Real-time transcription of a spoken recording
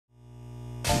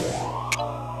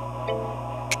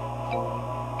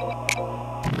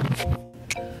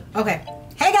Okay,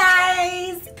 hey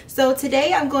guys! So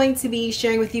today I'm going to be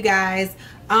sharing with you guys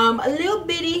a little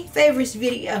bitty favorites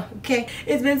video, okay?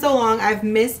 It's been so long, I've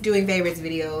missed doing favorites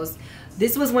videos.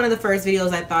 This was one of the first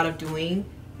videos I thought of doing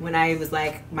when I was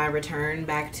like my return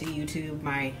back to YouTube,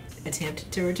 my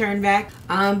attempt to return back.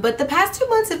 But the past 2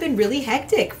 months have been really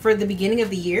hectic. For the beginning of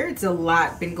the year, it's a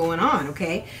lot been going on,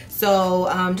 okay? So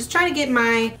just trying to getting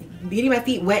my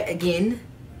feet wet again,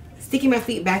 sticking my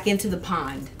feet back into the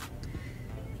pond.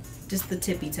 Just the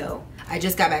tippy toe. I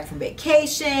just got back from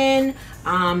vacation.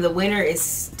 The winter is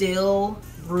still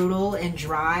brutal and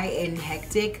dry and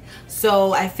hectic.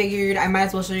 So I figured I might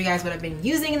as well show you guys what I've been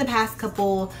using in the past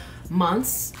couple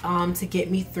months to get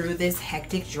me through this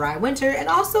hectic dry winter, and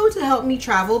also to help me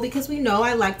travel, because we know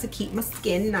I like to keep my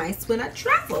skin nice when I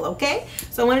travel, okay?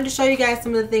 So I wanted to show you guys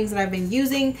some of the things that I've been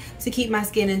using to keep my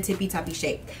skin in tippy-toppy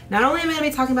shape. Not only am I going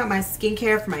to be talking about my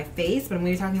skincare for my face, but I'm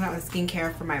going to be talking about my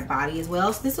skincare for my body as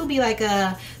well. So this will be like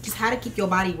just how to keep your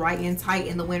body right and tight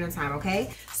in the winter time,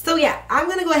 okay? So yeah, I'm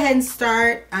going to go ahead and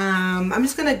start. I'm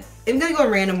gonna go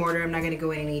in random order. I'm not gonna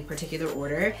go in any particular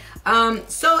order.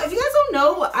 So if you guys don't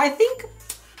know, I think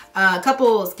a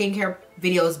couple skincare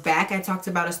videos back I talked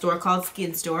about a store called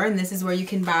Skinstore, and this is where you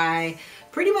can buy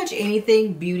pretty much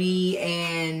anything beauty,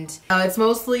 and it's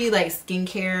mostly like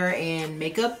skincare and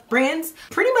makeup brands.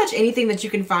 Pretty much anything that you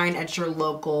can find at your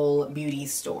local beauty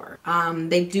store.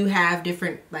 They do have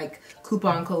different like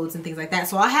coupon codes and things like that.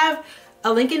 So I'll have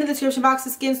a link in the description box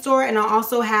to Skinstore, and I'll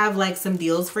also have like some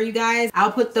deals for you guys.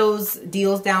 I'll put those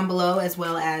deals down below, as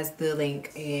well as the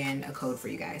link and a code for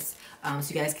you guys.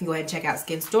 So you guys can go ahead and check out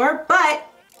Skinstore. But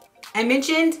I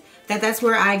mentioned that that's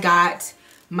where I got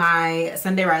my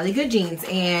Sunday Riley Good jeans,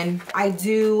 and I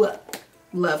do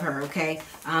love her, okay?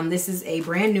 This is a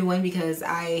brand new one because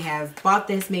I have bought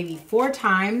this maybe 4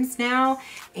 times now,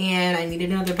 and I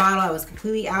needed another bottle. I was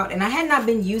completely out, and I had not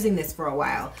been using this for a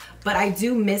while, but I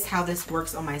do miss how this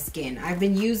works on my skin. I've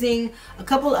been using a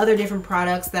couple other different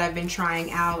products that I've been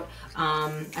trying out.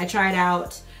 I tried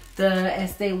out the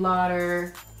Estee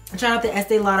Lauder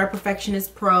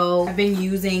Perfectionist Pro. I've been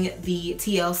using the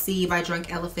TLC by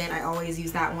Drunk Elephant. I always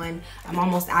use that one. I'm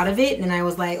almost out of it, and I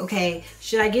was like, okay,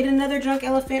 should I get another Drunk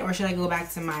Elephant, or should I go back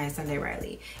to my Sunday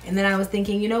Riley? And then I was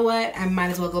thinking, you know what? I might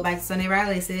as well go back to Sunday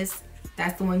Riley, sis.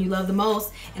 That's the one you love the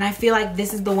most. And I feel like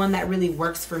this is the one that really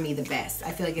works for me the best.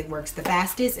 I feel like it works the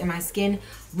fastest, and my skin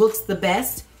looks the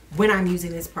best when I'm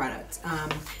using this product.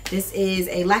 This is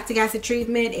a lactic acid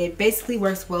treatment. It basically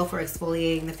works well for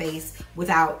exfoliating the face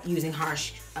without using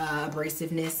harsh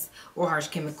abrasiveness or harsh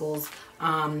chemicals.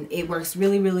 It works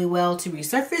really, really well to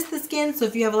resurface the skin. So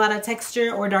if you have a lot of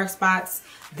texture or dark spots,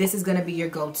 this is gonna be your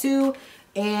go-to.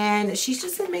 And she's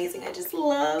just amazing. I just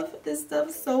love this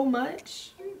stuff so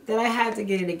much that I had to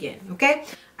get it again, okay?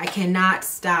 I cannot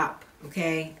stop,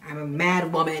 okay? I'm a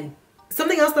mad woman.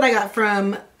 Something else that I got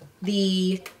from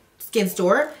the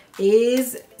Skinstore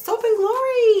is Soap and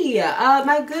Glory.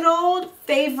 My good old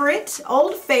favorite,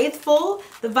 Old Faithful,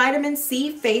 the Vitamin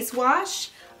C face wash.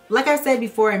 Like I said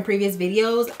before in previous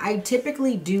videos, I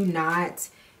typically do not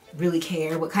really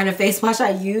care what kind of face wash I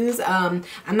use. I'm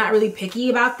not really picky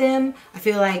about them. I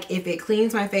feel like if it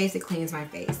cleans my face, it cleans my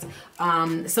face.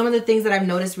 Some of the things that I've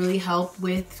noticed really help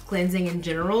with cleansing in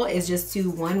general is just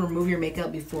to, 1, remove your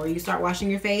makeup before you start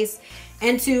washing your face,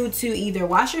 and 2, to either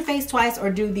wash your face twice or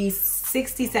do the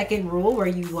 60-second rule where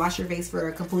you wash your face for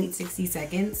a complete 60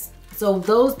 seconds. So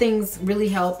those things really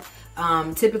help.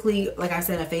 Typically, like I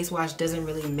said, a face wash doesn't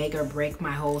really make or break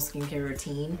my whole skincare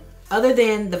routine. Other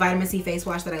than the vitamin C face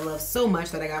wash that I love so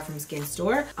much that I got from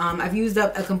Skinstore, I've used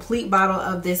up a complete bottle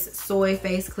of this soy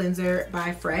face cleanser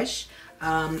by Fresh.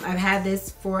 I've had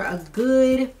this for a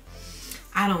good,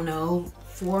 I don't know,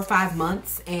 4 or 5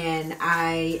 months, and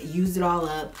I used it all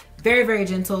up. Very, very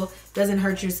gentle, doesn't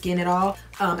hurt your skin at all.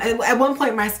 At one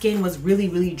point my skin was really,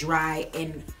 really dry,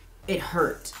 and it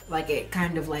hurt. Like, it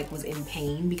kind of like was in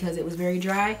pain because it was very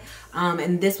dry.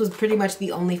 And this was pretty much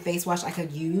the only face wash I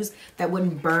could use that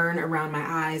wouldn't burn around my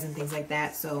eyes and things like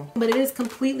that. So, but it is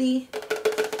completely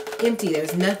empty.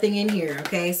 There's nothing in here,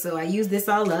 okay? So I used this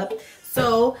all up.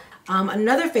 So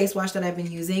another face wash that I've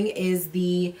been using is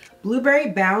the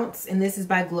Blueberry Bounce, and this is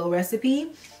by Glow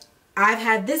Recipe. I've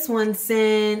had this one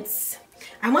since,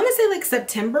 I want to say like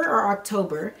September or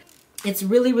October. It's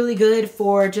really, really good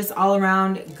for just all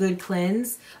around good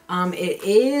cleanse. It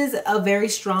is a very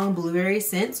strong blueberry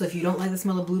scent, so if you don't like the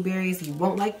smell of blueberries, you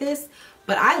won't like this.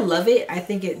 but I love it. I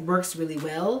think it works really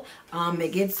well.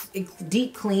 It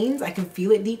deep cleans. I can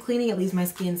feel it deep cleaning. It leaves my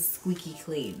skin squeaky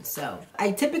clean. So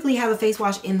I typically have a face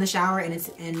wash in the shower and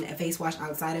a face wash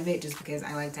outside of it, just because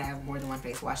I like to have more than one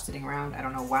face wash sitting around. I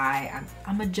don't know why.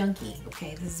 I'm a junkie,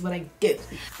 okay? This is what I do.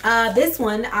 This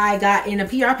one I got in a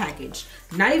PR package.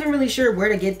 Not even really sure where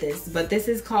to get this, but this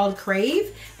is called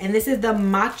Crave, and this is the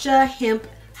Matcha Hemp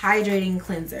Hydrating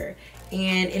Cleanser.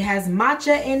 And it has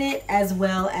matcha in it, as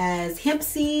well as hemp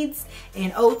seeds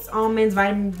and oats, almonds,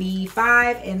 vitamin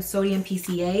B5, and sodium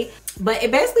PCA. But it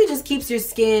basically just keeps your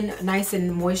skin nice and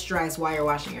moisturized while you're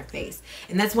washing your face.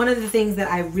 And that's one of the things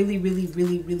that I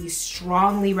really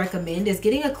strongly recommend, is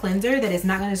getting a cleanser that is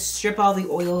not going to strip all the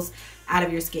oils out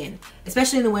of your skin,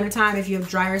 especially in the wintertime if you have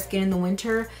drier skin in the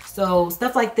winter. So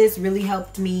stuff like this really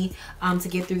helped me to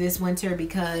get through this winter,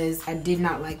 because I did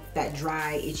not like that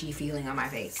dry, itchy feeling on my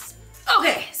face.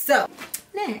 Okay, so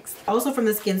next, also from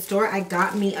the Skinstore, I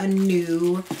got me a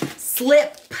new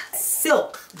Slip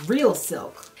Silk. Real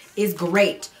Silk is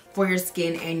great for your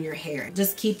skin and your hair,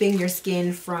 just keeping your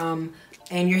skin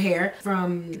and your hair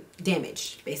from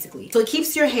damage, basically. So it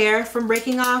keeps your hair from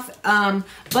breaking off,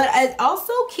 but it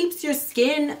also keeps your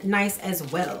skin nice as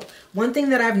well. One thing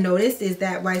that I've noticed is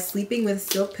that while sleeping with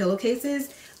silk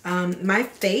pillowcases, my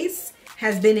face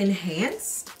has been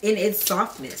enhanced in its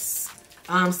softness.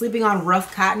 Sleeping on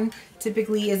rough cotton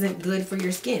typically isn't good for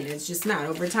your skin. It's just not.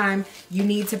 Over time, you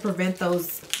need to prevent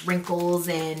those wrinkles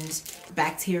and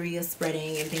bacteria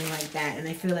spreading and things like that. And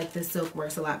I feel like this silk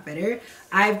works a lot better.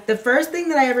 The first thing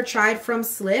that I ever tried from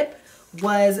Slip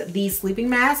was the sleeping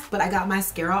mask, but I got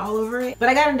mascara all over it. But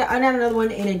I got another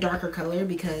one in a darker color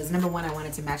because, number one, I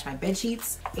wanted to match my bed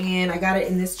sheets, and I got it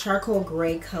in this charcoal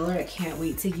gray color. I can't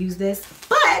wait to use this.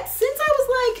 But since I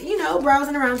was like, you know,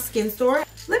 browsing around Skinstore,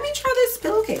 let me try this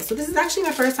pillowcase. So this is actually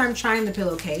my first time trying the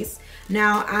pillowcase.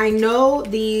 Now, I know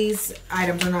these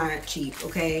items are not cheap,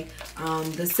 okay?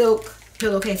 The silk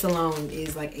pillowcase alone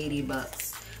is like 80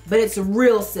 bucks, but it's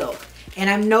real silk. And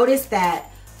I've noticed that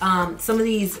some of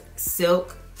these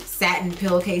silk satin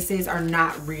pillowcases are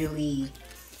not really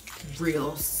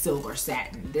real silk or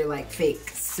satin. They're like fake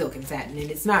silk and satin, and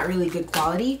it's not really good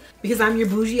quality. Because I'm your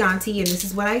bougie auntie and this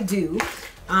is what I do,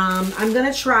 I'm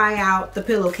gonna try out the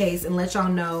pillowcase and let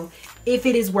y'all know if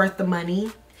it is worth the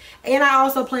money. And I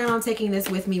also plan on taking this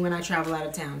with me when I travel out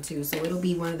of town too. So it'll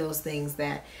be one of those things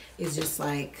that is just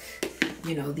like,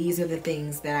 you know, these are the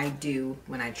things that I do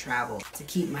when I travel to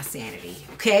keep my sanity,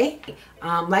 okay?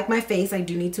 Like my face, I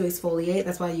do need to exfoliate.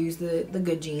 That's why I use the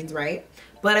Good Genes, right?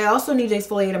 But I also need to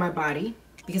exfoliate on my body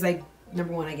because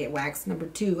number one, I get waxed. Number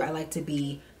two, I like to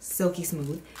be silky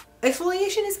smooth.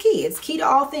 Exfoliation is key. It's key to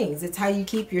all things. It's how you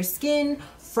keep your skin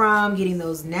from getting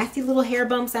those nasty little hair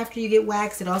bumps after you get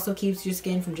waxed. It also keeps your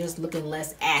skin from just looking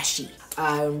less ashy.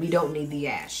 We don't need the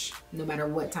ash. No matter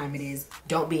what time it is,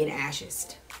 don't be an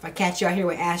ashist. If I catch you out here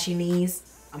with ashy knees,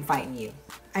 I'm fighting you.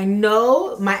 I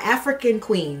know my African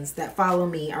queens that follow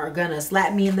me are gonna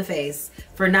slap me in the face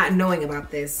for not knowing about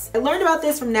this. I learned about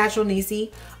this from Natural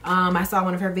Niecy. I saw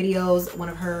one of her videos, one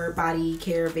of her body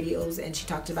care videos, and she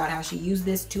talked about how she used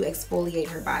this to exfoliate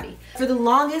her body. For the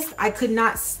longest, I could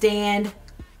not stand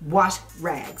wash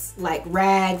rags, like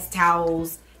rags,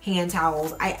 towels, hand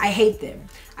towels. I hate them.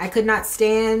 I could not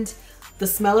stand the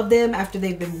smell of them after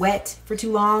they've been wet for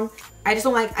too long. I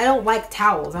don't like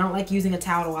towels. I don't like using a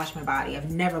towel to wash my body. I've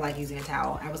never liked using a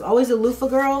towel. I was always a loofah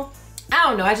girl. I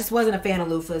don't know, I just wasn't a fan of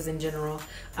loofahs in general.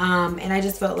 And I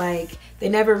just felt like they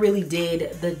never really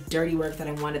did the dirty work that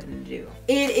I wanted them to do.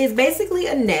 It is basically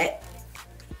a net,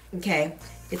 okay?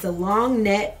 It's a long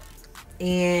net,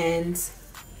 and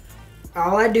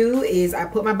all I do is I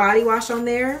put my body wash on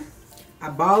there, I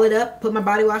ball it up, put my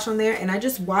body wash on there, and I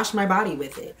just wash my body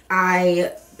with it.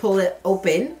 I pull it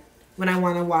open when I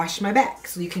want to wash my back,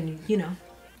 so you can, you know,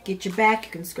 get your back,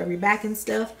 you can scrub your back and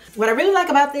stuff. What I really like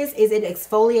about this is it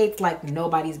exfoliates like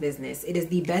nobody's business. It is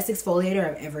the best exfoliator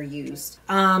I've ever used.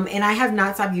 And I have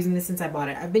not stopped using this since I bought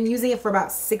it. I've been using it for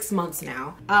about 6 months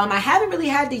now. I haven't really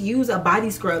had to use a body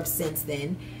scrub since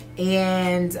then,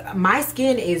 and my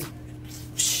skin is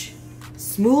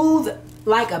smooth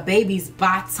like a baby's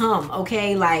bottom,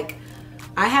 okay? Like,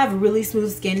 I have really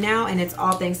smooth skin now, and it's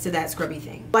all thanks to that scrubby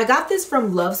thing. I got this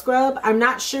from Love Scrub. I'm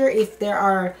not sure if there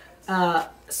are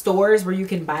stores where you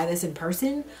can buy this in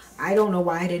person. I don't know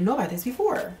why I didn't know about this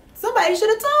before. Somebody should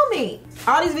have told me.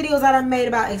 All these videos that I made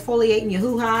about exfoliating your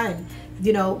hoo-ha and,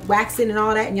 you know, waxing and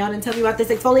all that, and y'all didn't tell me about this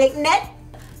exfoliating net.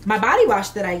 My body wash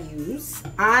that I use,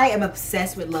 I am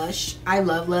obsessed with Lush. I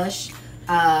love Lush.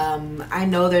 I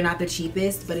know they're not the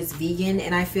cheapest, but it's vegan,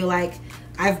 and I feel like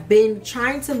I've been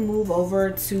trying to move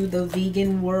over to the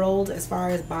vegan world as far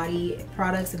as body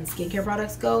products and skincare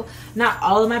products go. Not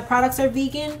all of my products are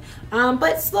vegan,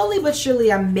 but slowly but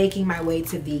surely I'm making my way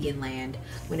to vegan land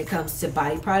when it comes to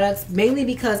body products, mainly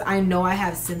because I know I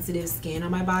have sensitive skin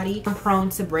on my body. I'm prone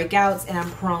to breakouts and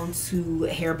I'm prone to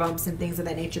hair bumps and things of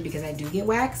that nature because I do get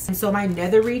wax. And so my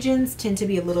nether regions tend to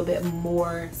be a little bit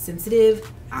more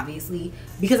sensitive, obviously,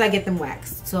 because I get them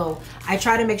waxed. So I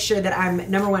try to make sure that I'm,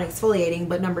 number one, exfoliating,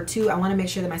 but number two, I want to make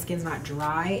sure that my skin's not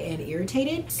dry and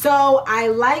irritated. So I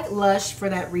like Lush for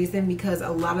that reason, because a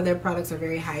lot of their products are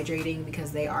very hydrating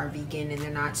because they are vegan and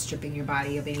they're not stripping your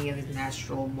body of any of its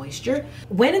natural moisture.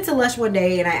 Went into Lush one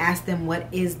day and I asked them, what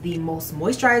is the most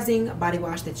moisturizing body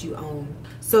wash that you own?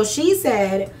 So she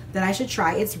said that I should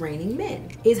try It's Raining Men.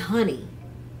 It's honey.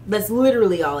 That's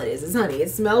literally all it is. It's honey. It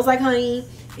smells like honey.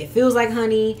 It feels like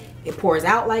honey. It pours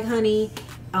out like honey.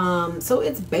 So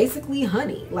it's basically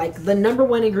honey. Like, the number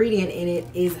one ingredient in it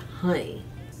is honey.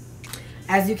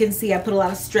 As you can see, I put a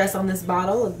lot of stress on this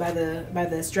bottle by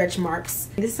the stretch marks.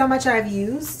 This is how much I've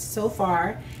used so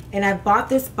far, and I bought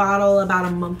this bottle about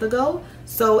a month ago,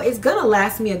 so it's gonna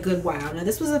last me a good while. Now,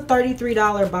 this was a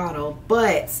 $33 bottle,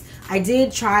 but I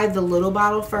did try the little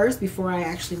bottle first before I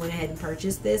actually went ahead and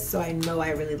purchased this, so I know I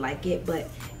really like it. But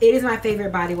it is my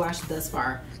favorite body wash thus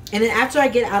far. And then after I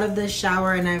get out of the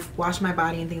shower and I've washed my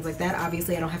body and things like that,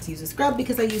 obviously I don't have to use a scrub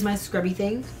because I use my scrubby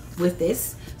thing with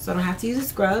this, so I don't have to use a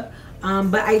scrub.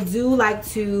 But I do like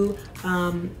to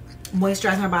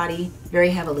moisturize my body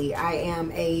very heavily. I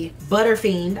am a butter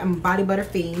fiend. I'm a body butter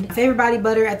fiend. My favorite body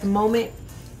butter at the moment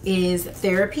is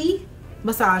Therapy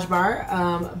Massage Bar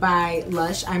by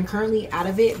Lush. I'm currently out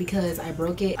of it because I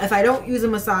broke it. If I don't use a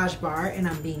massage bar and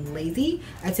I'm being lazy,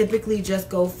 I typically just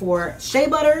go for shea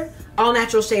butter, all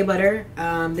natural shea butter.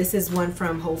 This is one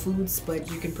from Whole Foods, but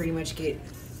you can pretty much get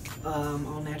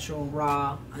all natural,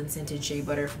 raw, unscented shea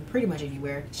butter from pretty much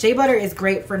anywhere. Shea butter is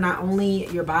great for not only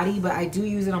your body, but I do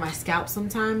use it on my scalp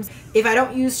sometimes. If I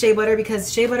don't use shea butter,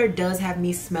 because shea butter does have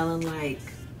me smelling like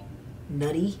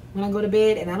nutty when I go to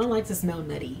bed, and I don't like to smell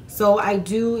nutty, so I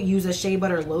do use a shea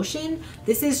butter lotion.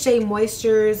 This is Shea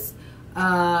Moisture's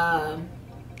Sama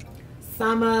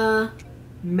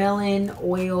Melon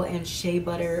Oil and Shea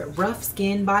Butter Rough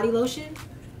Skin Body Lotion.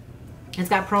 It's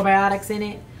got probiotics in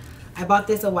it. I bought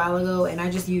this a while ago and I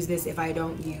just use this if I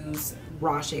don't use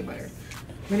raw shea butter.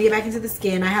 I'm gonna get back into the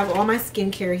skin. I have all my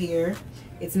skincare here.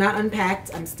 It's not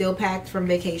unpacked. I'm still packed from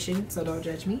vacation, so don't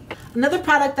judge me. Another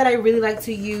product that I really like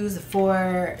to use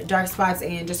for dark spots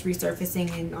and just resurfacing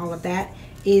and all of that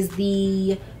is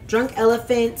the Drunk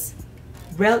Elephant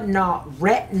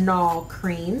Retinol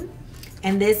Cream.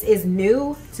 And this is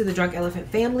new to the Drunk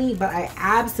Elephant family, but I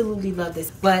absolutely love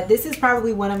this. But this is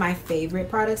probably one of my favorite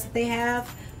products that they have.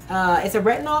 It's a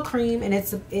retinol cream, and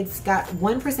it's got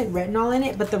 1% retinol in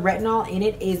it, but the retinol in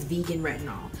it is vegan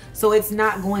retinol. So it's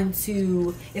not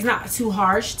too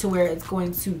harsh to where it's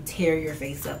going to tear your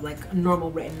face up like a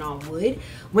normal retinol would.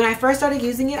 When I first started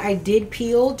using it, I did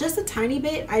peel just a tiny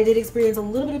bit. I did experience a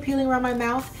little bit of peeling around my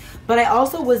mouth, but I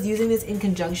also was using this in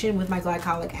conjunction with my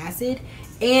glycolic acid,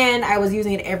 and I was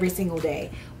using it every single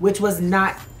day, which was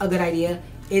not a good idea.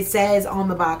 It says on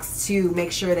the box to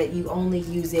make sure that you only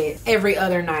use it every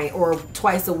other night or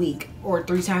twice a week or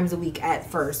 3 times a week at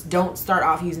first. Don't start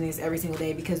off using this every single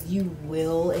day because you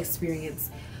will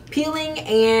experience peeling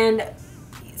and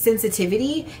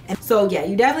sensitivity. And so yeah,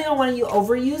 you definitely don't want to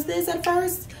overuse this at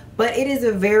first, but it is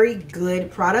a very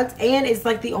good product, and it's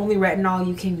like the only retinol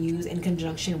you can use in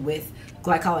conjunction with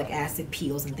glycolic acid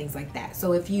peels and things like that.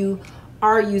 So if you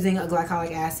are using a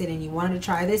glycolic acid and you wanted to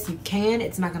try this, you can.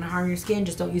 It's not going to harm your skin.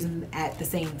 Just don't use them at the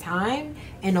same time,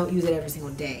 and don't use it every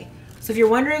single day. So if you're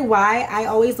wondering why I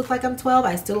always look like I'm 12,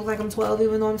 I still look like I'm 12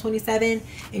 even though I'm 27,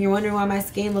 and you're wondering why my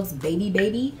skin looks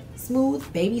baby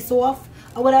smooth, baby soft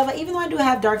or whatever, even though I do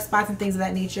have dark spots and things of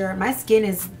that nature, my skin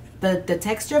is the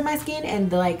texture of my skin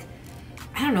and the, like,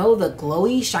 I don't know, the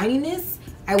glowy shininess,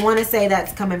 I want to say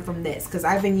that's coming from this, because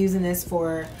I've been using this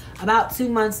for about 2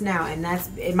 months now, and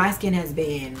my skin has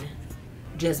been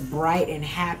just bright and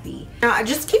happy. Now,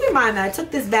 just keep in mind that I took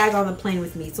this bag on the plane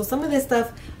with me, so some of this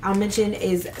stuff I'll mention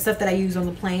is stuff that I used on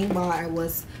the plane while I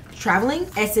was traveling.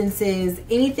 Essences,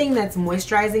 anything that's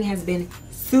moisturizing has been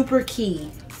super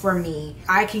key for me.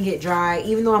 I can get dry.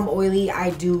 Even though I'm oily,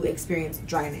 I do experience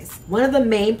dryness. One of the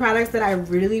main products that I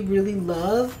really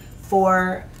love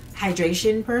for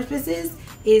hydration purposes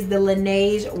is the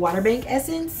Laneige Water Bank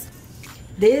Essence.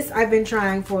 This I've been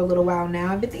trying for a little while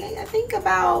now. I've been thinking, I think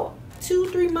about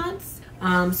 2-3 months.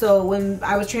 So when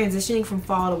I was transitioning from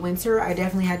fall to winter, I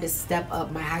definitely had to step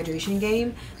up my hydration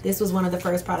game. This was one of the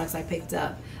first products I picked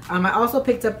up. I also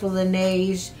picked up the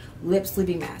Laneige Lip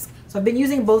Sleeping Mask. So I've been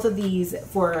using both of these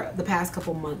for the past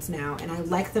couple months now, and I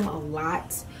like them a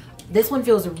lot. This one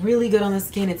feels really good on the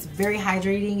skin. It's very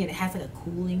hydrating and it has like a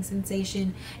cooling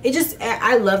sensation.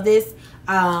 I love this,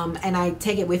 and I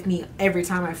take it with me every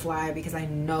time I fly because I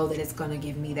know that it's gonna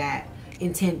give me that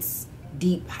intense,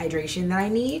 deep hydration that I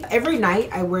need. Every night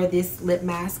I wear this lip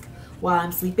mask while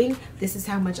I'm sleeping. This is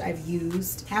how much I've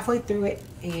used halfway through it,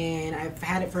 and I've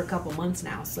had it for a couple months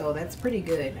now, so that's pretty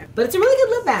good. But it's a really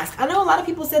good lip mask. I know a lot of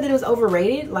people said that it was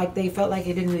overrated, like they felt like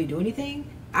it didn't really do anything.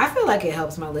 I feel like it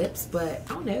helps my lips, but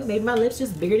I don't know, maybe my lips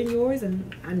just bigger than yours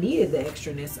and I needed the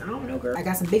extraness. I don't know, girl. I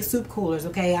got some big soup coolers,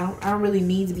 okay? I don't really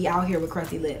need to be out here with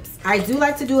crusty lips. I do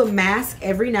like to do a mask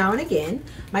every now and again.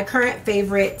 My current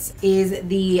favorite is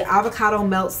the Avocado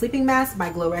Melt Sleeping Mask by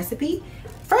Glow Recipe.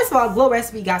 First of all, Glow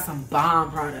Recipe got some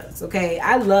bomb products, okay?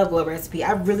 I love Glow Recipe.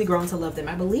 I've really grown to love them.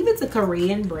 I believe it's a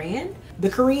Korean brand. The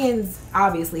Koreans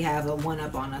obviously have a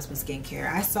one-up on us with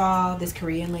skincare. I saw this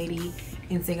Korean lady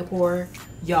in Singapore.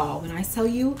 Y'all, when I tell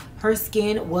you, her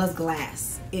skin was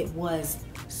glass. It was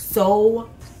so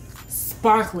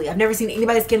sparkly. I've never seen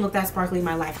anybody's skin look that sparkly in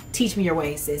my life. Teach me your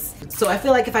ways, sis. So I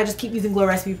feel like if I just keep using Glow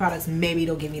Recipe products, maybe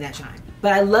it'll give me that shine.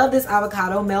 But I love this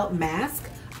Avocado Melt Mask.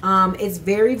 It's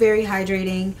very, very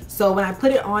hydrating. So when I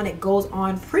put it on, it goes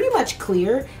on pretty much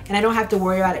clear, and I don't have to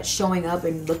worry about it showing up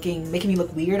and making me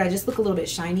look weird. I just look a little bit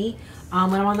shiny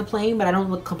when I'm on the plane, but I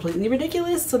don't look completely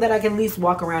ridiculous, so that I can at least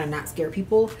walk around and not scare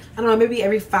people. I don't know, maybe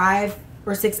every 5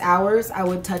 or 6 hours I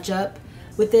would touch up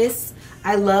with this.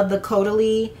 I love the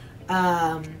Caudalie.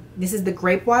 This is the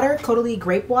grape water, Caudalie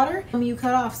grape water. You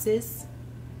cut off, sis.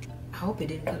 I hope it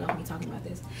didn't cut off me talking about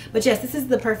this. But yes, this is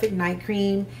the perfect night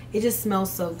cream. It just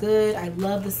smells so good. I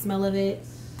love the smell of it.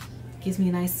 Gives me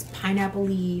a nice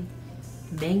pineapple-y,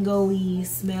 mango-y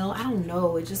smell. I don't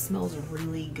know, it just smells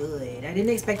really good. I didn't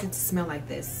expect it to smell like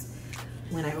this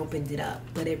when I opened it up,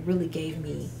 but it really gave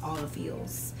me all the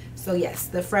feels. So yes,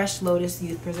 the Fresh Lotus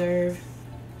Youth Preserve,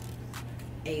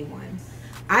 A1.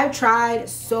 I've tried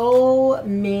so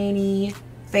many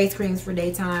face creams for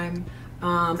daytime,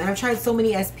 and I've tried so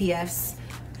many SPFs,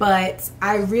 but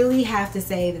I really have to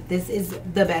say that this is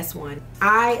the best one.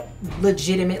 I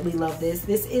legitimately love this.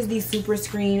 This is the Super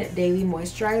Screen Daily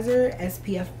Moisturizer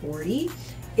SPF 40.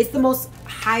 It's the most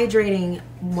hydrating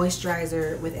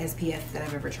moisturizer with SPF that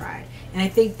I've ever tried. And I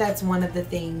think that's one of the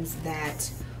things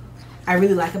that I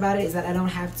really like about it, is that I don't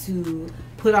have to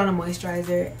put on a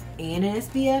moisturizer and an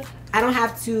SPF. I don't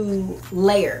have to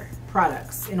layer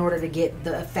products in order to get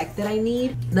the effect that I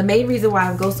need. The main reason why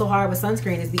I go so hard with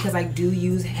sunscreen is because I do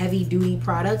use heavy duty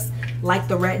products like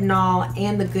the retinol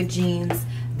and the Good Genes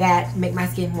that make my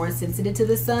skin more sensitive to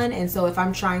the sun. And so if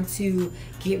I'm trying to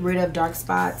get rid of dark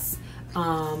spots,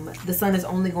 the sun is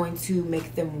only going to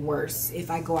make them worse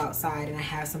if I go outside and I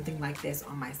have something like this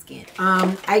on my skin.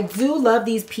 I do love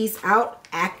these Peace Out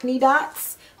acne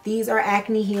dots. These are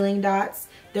acne healing dots.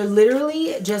 They're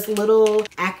literally just little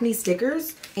acne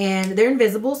stickers, and they're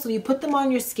invisible, so you put them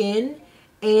on your skin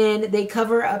and they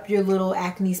cover up your little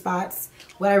acne spots.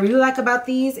 What I really like about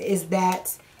these is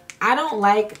that I don't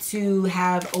like to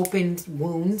have opened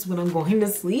wounds when I'm going to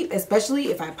sleep, especially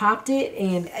if I popped it,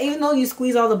 and even though you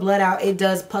squeeze all the blood out, it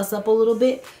does pus up a little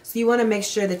bit, so you want to make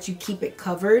sure that you keep it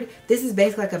covered. This is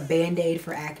basically like a band-aid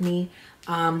for acne.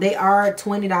 They are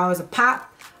 $20 a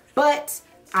pop, but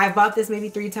I've bought this maybe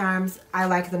 3 times. I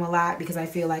like them a lot because I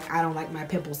feel like I don't like my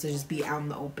pimples to just be out in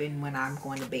the open when I'm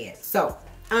going to bed. So,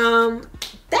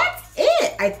 that's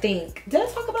it, I think. Did I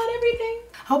talk about everything?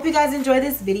 Hope you guys enjoyed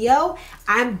this video.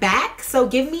 I'm back, so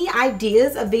give me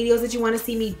ideas of videos that you want to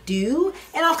see me do,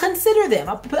 and I'll consider them.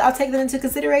 I'll take them into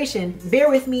consideration. Bear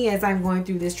with me as I'm going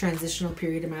through this transitional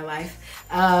period in my life.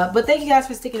 But thank you guys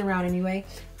for sticking around anyway.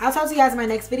 I'll talk to you guys in my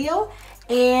next video.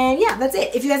 And yeah, that's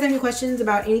it. If you guys have any questions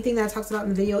about anything that I talked about in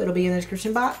the video, it'll be in the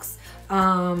description box.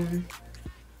 Oh,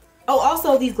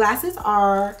 also, these glasses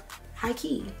are high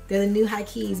key. They're the new high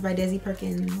keys by Desi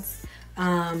Perkins.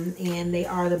 And they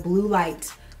are the blue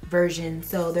light version.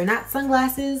 So they're not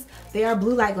sunglasses, they are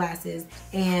blue light glasses.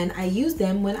 And I use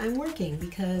them when I'm working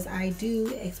because I do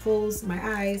expose my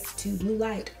eyes to blue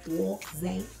light all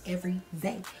day, every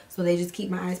day. So they just keep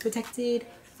my eyes protected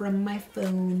from my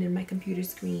phone and my computer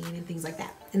screen and things like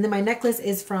that. And then my necklace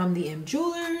is from the M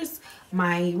Jewelers.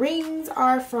 My rings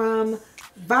are from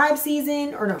Vibe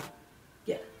Season, or no,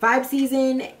 yeah, Vibe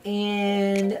Season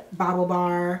and Bobble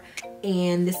Bar.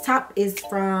 And this top is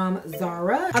from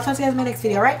Zara. I'll talk to you guys in my next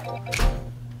video, all right?